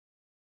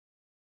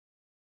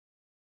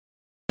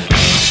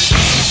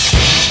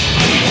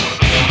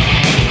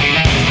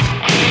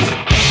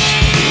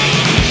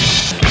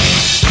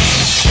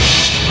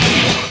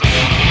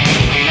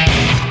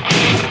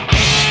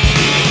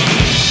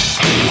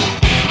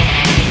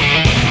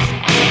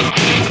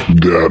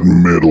That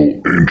metal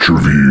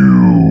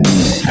interview.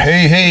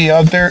 Hey,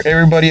 out there,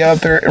 everybody out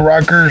there,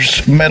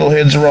 rockers,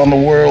 metalheads around the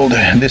world.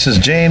 This is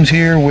James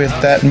here with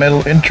That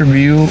Metal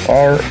Interview,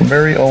 our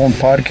very own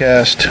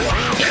podcast,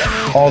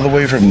 all the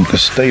way from the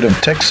state of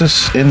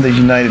Texas in the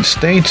United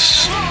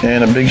States.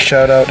 And a big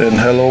shout out and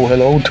hello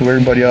to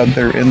everybody out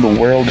there in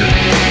the world.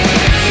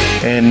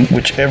 And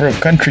whichever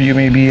country you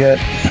may be at,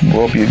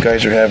 hope you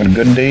guys are having a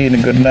good day and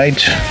a good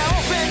night.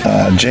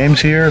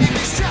 James here.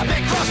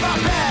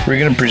 We're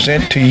going to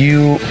present to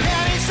you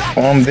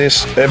on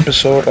this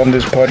episode, on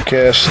this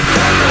podcast,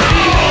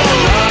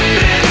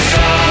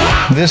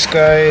 this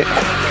guy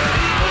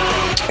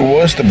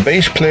was the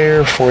bass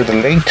player for the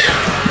late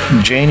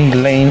Jani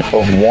Lane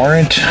of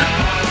Warrant.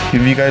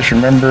 If you guys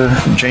remember,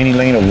 Jani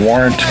Lane of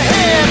Warrant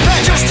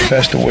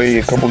passed away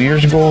a couple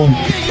years ago,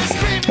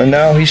 and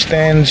now he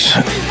stands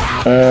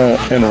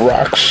and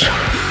rocks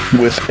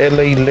with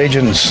LA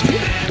legends,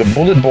 the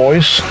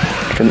Bulletboys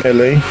from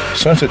LA,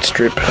 Sunset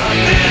Strip.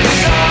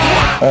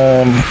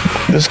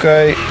 This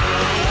guy,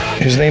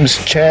 his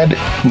name's Chad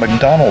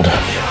MacDonald.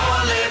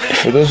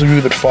 For those of you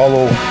that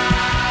follow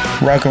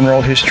rock and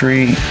roll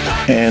history,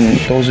 and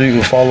those of you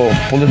who follow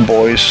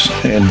Bulletboys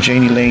and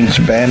Jani Lane's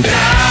band,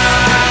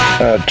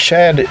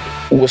 Chad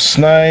was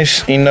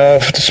nice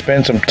enough to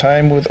spend some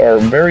time with our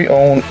very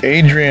own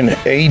Adrian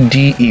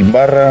A.D.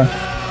 Ibarra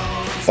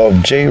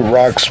of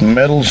J-Rock's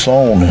Metal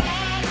Zone.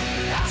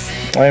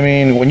 I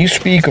mean, when you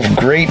speak of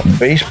great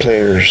bass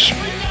players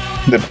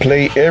that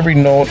play every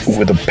note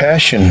with a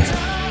passion,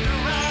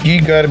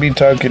 you gotta be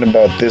talking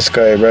about this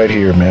guy right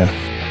here, man.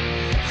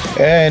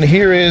 And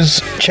here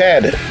is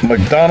Chad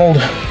MacDonald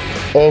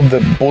of the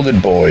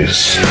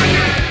Bulletboys.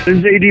 This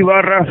is A.D.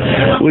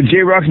 Barra with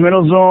J-Rock's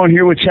Metal Zone,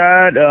 here with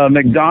Chad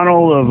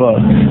MacDonald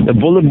of the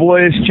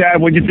Bulletboys. Chad,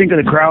 what'd you think of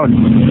the crowd?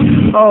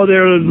 Oh,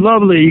 they're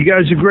lovely. You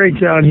guys are great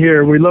down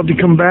here. We'd love to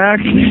come back.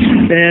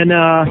 And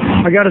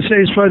I got to say,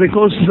 it's probably the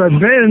closest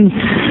I've been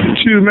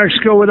to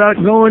Mexico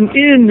without going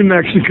into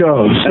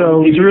Mexico.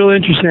 So it's real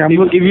interesting.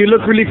 If you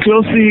look really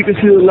closely, you can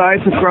see the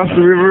lights across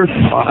the river.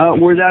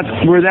 We're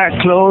that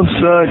close,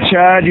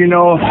 Chad. You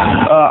know,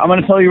 I'm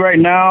going to tell you right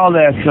now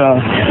that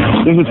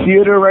there's a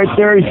theater right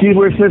there. You see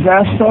where it says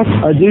Aztec?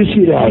 I do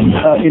see that.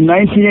 In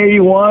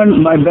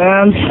 1981, my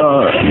band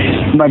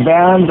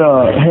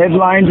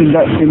headlined in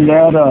that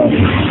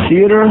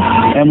theater,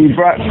 and we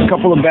brought a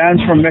couple of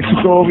bands from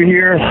Mexico over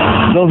here.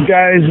 Those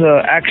guys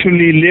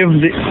actually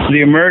lived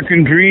the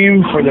American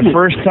dream for the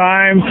first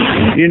time.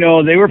 You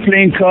know, they were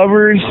playing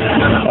covers,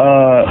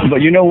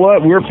 but you know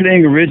what? We were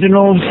playing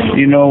originals.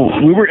 You know,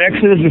 we were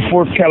Exodus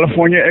before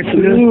California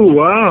Exodus. Ooh,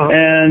 wow.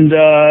 And,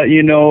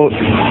 you know,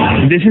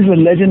 this is a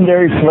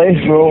legendary place,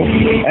 bro.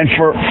 And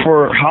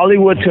for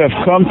Hollywood to have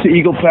come to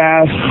Eagle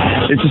Pass,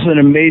 it's just an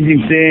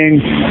amazing thing.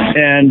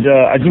 And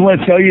I just want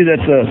to tell you that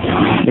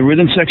the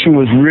rhythm section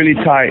was really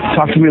tight.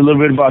 Talk to me a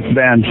little bit about the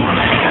band.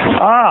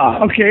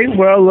 Okay.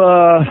 Well,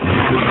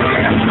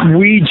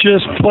 we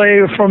just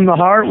play from the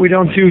heart. We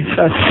don't do.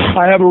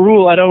 I have a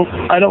rule. I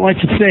don't like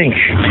to think.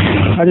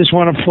 I just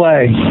want to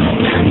play.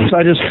 So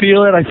I just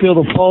feel it. I feel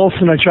the pulse,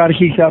 and I try to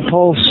keep that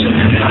pulse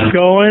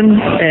going.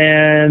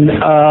 And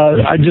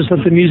I just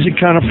let the music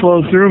kind of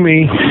flow through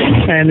me.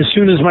 And as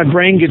soon as my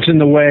brain gets in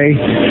the way,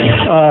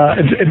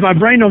 if my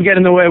brain don't get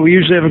in the way, we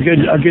usually have a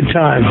good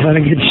time and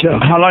a good show.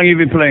 How long have you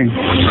been playing?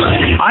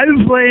 I've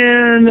been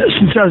playing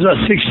since I was about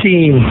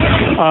 16.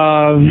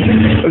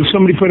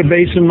 Somebody put a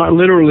bass in my,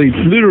 literally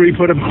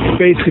put a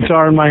bass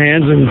guitar in my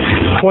hands and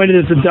pointed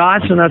at the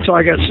dots, and that's how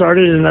I got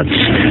started, and that's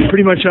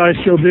pretty much how I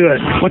still do it.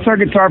 What's our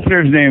guitar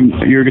player's name?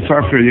 Your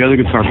guitar player, the other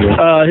guitar player?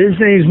 His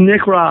name's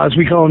Nick Roz.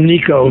 We call him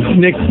Nico.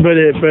 Nick, but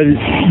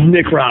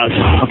Nick Roz.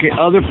 Okay,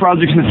 other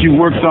projects that you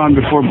worked on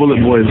before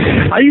Bulletboys?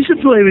 I used to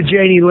play with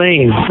Jani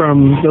Lane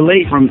from the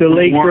late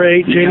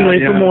great Jani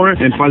Lane from Warrant.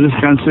 And Paz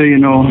Descanse, you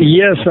know.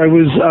 Yes, I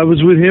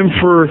was with him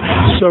for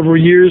several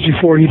years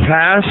before he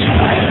passed,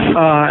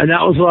 and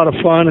that was a lot of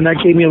fun, and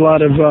that gave me a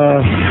lot of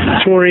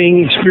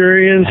touring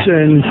experience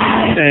and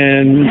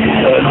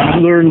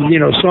learned, you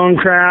know,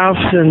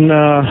 songcraft and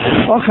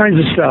all kinds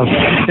of stuff.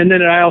 And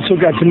then I also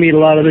got to meet a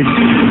lot of the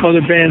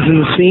other bands in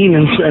the scene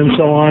and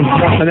so on,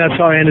 and that's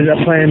how I ended up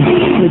playing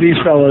with these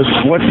fellas.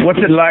 What's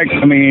it like?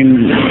 I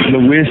mean, the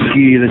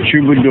whiskey, the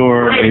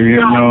troubadour, you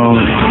know.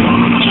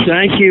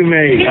 Thank you,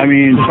 mate. I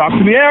mean, talk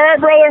to me. Yeah, all right,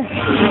 brother.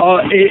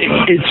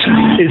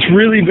 It's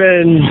really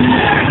been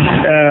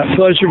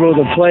pleasurable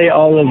to play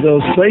all of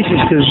those places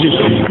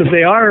because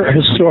they are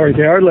historic,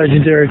 they are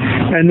legendary,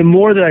 and the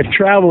more that I've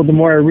traveled, the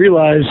more I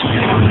realize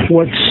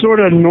what's sort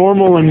of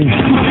normal and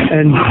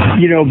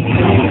you know,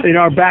 in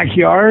our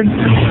backyard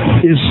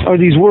are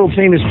these world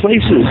famous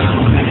places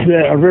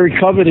that are very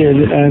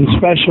coveted and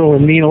special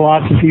and mean a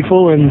lot to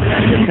people and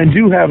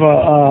do have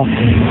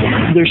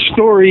they're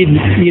storied,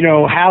 you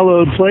know,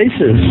 hallowed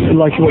places,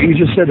 like what you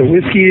just said, the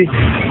whiskey.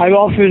 I've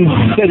often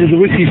said that the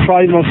whiskey is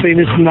probably the most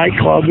famous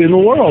nightclub in the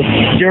world.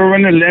 Did you ever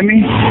run in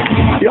Lemmy?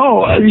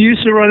 Oh, I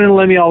used to run in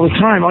Lemmy all the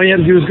time. All you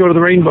had to do was go to the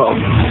Rainbow.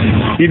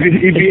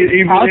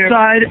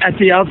 outside at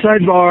the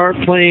outside bar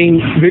playing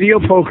video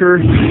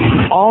poker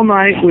all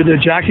night with a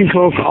Jack and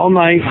Coke all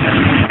night,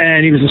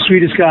 and he was the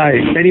sweetest guy.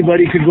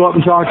 Anybody could go up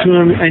and talk to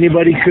him.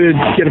 Anybody could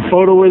get a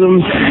photo with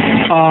him.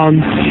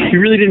 You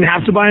really didn't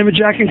have to buy him a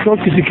Jack and Coke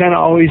because he kind of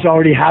always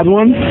already had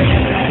one.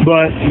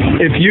 But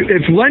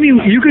if Lenny,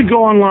 you could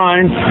go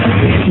online,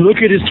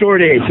 look at his tour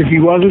dates. If he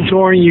wasn't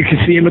touring, you could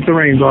see him at the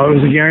Rainbow. It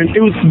was a guarantee.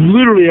 It was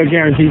literally a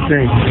guaranteed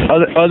thing.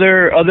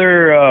 Other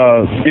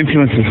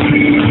influences.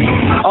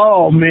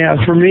 Oh man,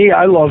 for me,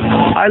 I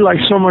like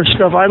so much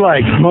stuff. I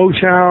like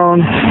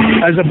Motown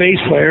as a bass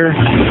player,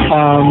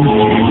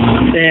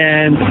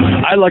 and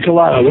I like a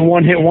lot of the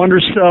one-hit wonder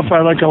stuff.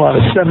 I like a lot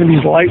of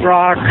 70s light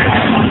rock,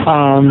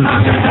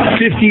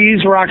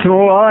 50s rock and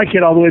roll. I like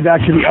it all the way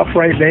back to the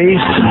upright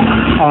bass.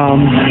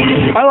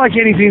 I like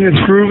anything that's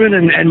grooving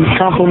and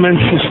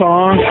complements the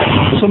song.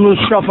 Some of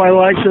the stuff I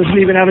like doesn't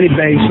even have any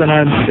bass, and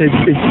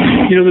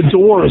the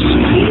Doors,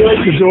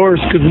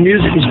 because the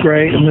music was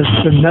great and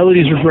the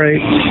melodies were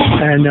great,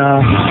 and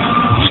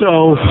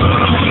so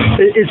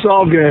it's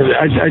all good.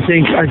 I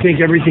think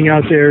everything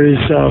out there is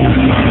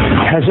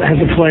has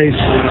a place.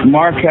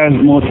 Mark has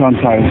Motown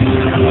ties.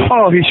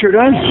 Oh, he sure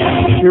does.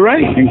 You're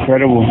right.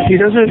 Incredible. He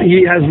doesn't.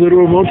 He has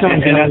literal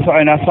Motown ties.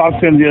 And I talked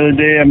to him the other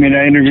day. I mean,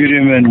 I interviewed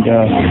him, and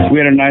we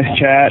had a nice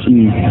chat,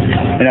 and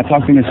I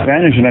talked to him in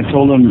Spanish, and I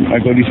told him, I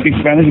go, do you speak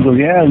Spanish? He goes,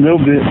 yeah, a little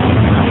bit.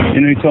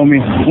 He told me,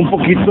 un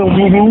poquito,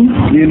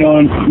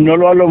 no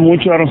lo hablo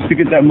mucho, I don't speak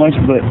it that much,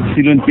 but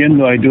si lo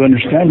entiendo, I do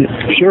understand it.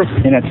 Sure.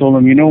 And I told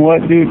him, you know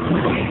what, dude?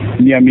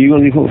 Yo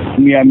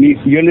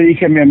le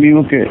dije a mi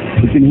amigo que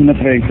tú tienes una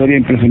trayectoria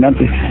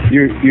impresionante.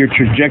 Your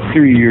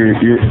trajectory, your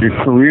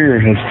career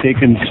has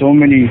taken so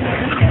many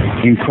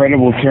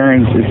incredible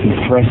turns. It's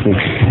impressive.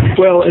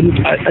 Well,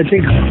 and I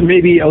think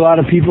maybe a lot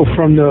of people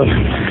from the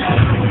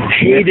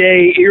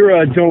heyday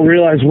era don't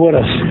realize what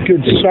a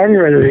good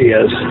songwriter he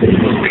is,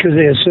 because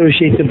they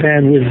associate the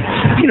band with,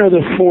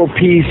 the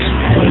 4-piece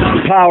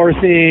power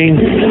thing,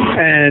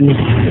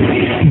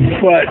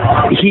 but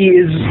he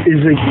is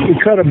a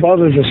cut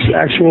above as an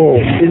actual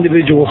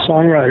individual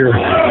songwriter.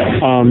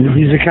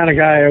 He's the kind of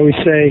guy, I always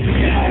say,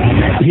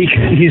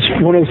 he's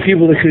one of those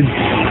people that could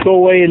go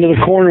away into the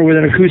corner with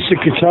an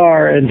acoustic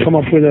guitar and come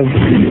up with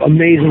an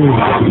amazing,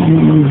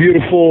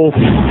 beautiful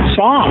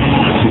song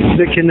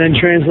that can then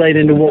translate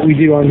into what we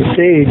do on the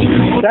stage.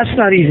 That's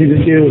not easy to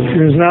do.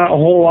 There's not a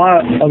whole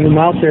lot of them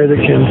out there that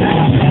can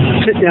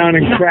sit down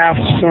and craft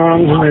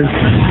songs, and then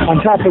on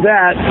top of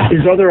that,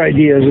 his other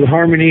ideas with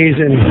harmonies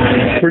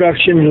and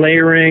production,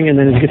 layering, and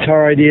then his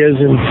guitar ideas,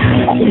 and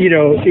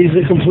he's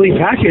a complete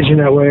package in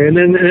that way. And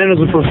then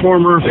as a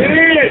performer,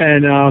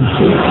 and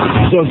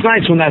so it's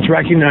nice when that's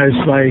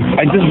recognized by.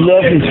 I just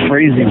love his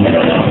phrasing.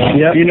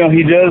 Yeah. He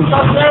does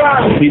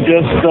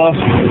stuff.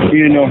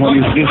 When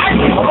he's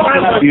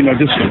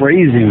just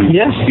phrasing.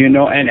 Yes.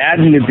 And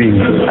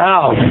ad-libbing.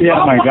 Oh, yeah.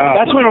 Oh my God.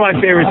 That's one of my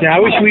favorites. I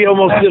wish we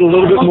almost did a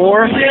little bit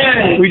more.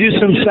 We do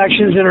some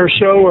sections in our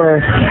show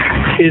where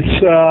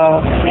it's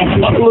a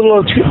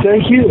little.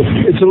 Thank you.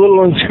 It's a little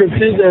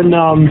unscripted,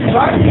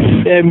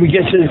 and we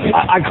get to.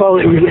 I call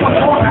it.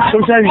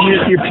 Sometimes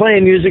you're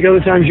playing music. Other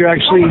times you're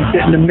actually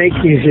getting to make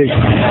music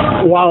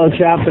while it's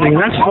happening.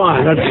 And that's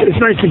fun. It's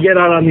nice to get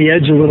out on the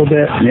edge a little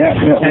bit. Yeah.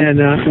 And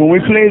when we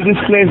played this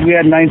place, we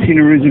had 19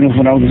 originals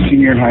when I was a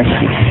senior in high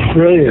school.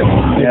 Brilliant.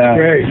 Yeah.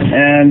 Great.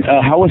 And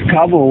how was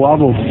Cabo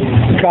Wabo?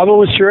 Cabo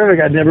was terrific.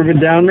 I'd never been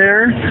down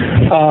there.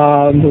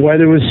 The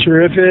weather was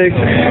terrific.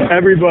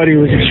 Everybody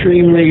was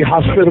extremely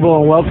hospitable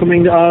and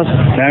welcoming to us.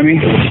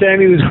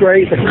 Sammy was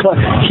great.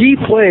 He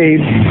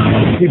played.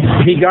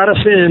 He got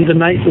us in the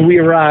night that we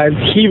arrived.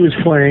 He was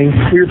playing.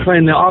 We were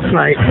playing the off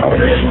night.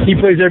 He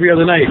plays every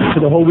other night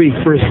for the whole week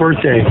for his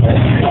birthday.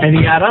 And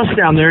he had us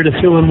down there to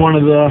fill in one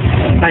of the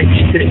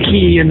nights that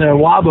he and the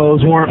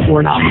Wabos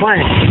were not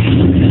playing.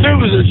 It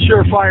was a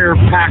surefire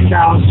packed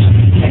house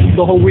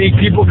the whole week.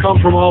 People come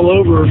from all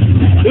over,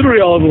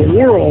 literally all over the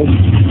world.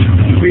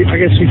 I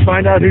guess we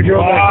find out who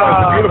drove that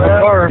car. It's a beautiful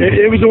car.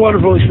 It was a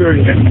wonderful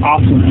experience.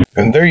 Awesome.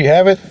 And there you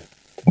have it,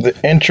 the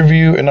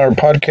interview in our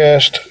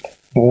podcast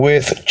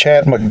with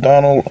Chad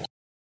MacDonald,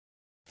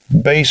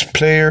 bass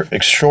player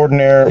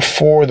extraordinaire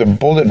for the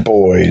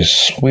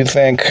Bulletboys. We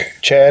thank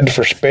Chad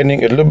for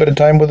spending a little bit of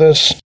time with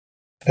us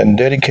and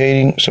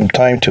dedicating some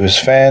time to his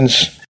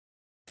fans.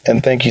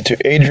 And thank you to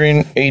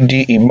Adrian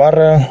A.D.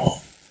 Ibarra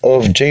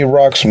of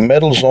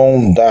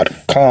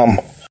jrocksmetalzone.com.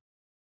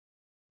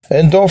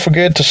 And don't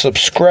forget to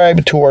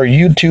subscribe to our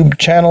YouTube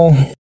channel.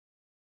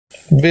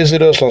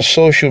 Visit us on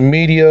social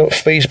media,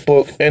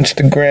 Facebook,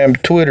 Instagram,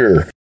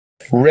 Twitter,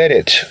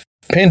 Reddit,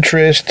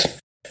 Pinterest,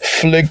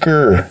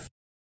 Flickr,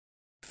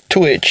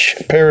 Twitch,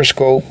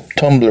 Periscope,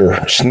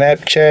 Tumblr,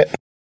 Snapchat,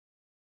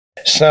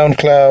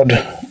 SoundCloud,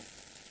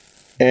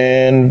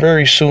 and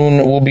very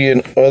soon we'll be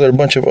in a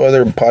bunch of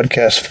other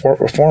podcast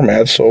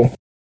formats, so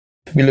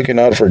be looking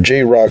out for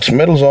J-Rock's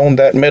Metal Zone,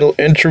 that metal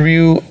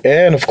interview,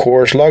 and of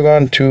course log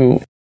on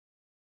to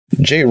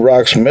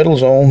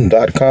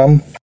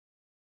jrocksmetalzone.com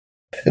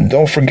And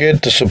don't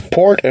forget to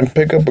support and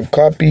pick up a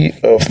copy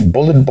of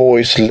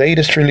Bulletboys'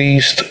 latest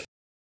release,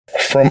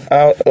 From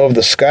Out of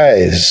the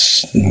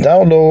Skies.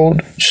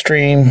 Download,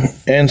 stream,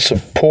 and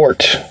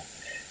support.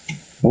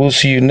 We'll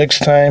see you next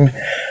time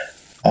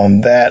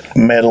on That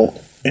Metal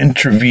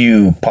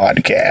Interview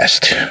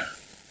podcast.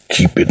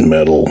 Keep it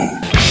metal.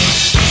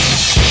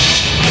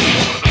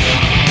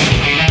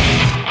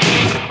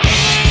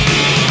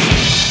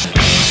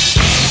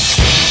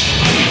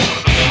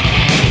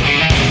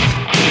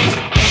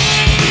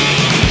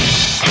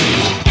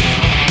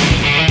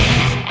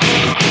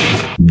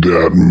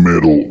 That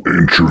Metal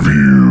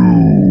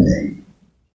Interview.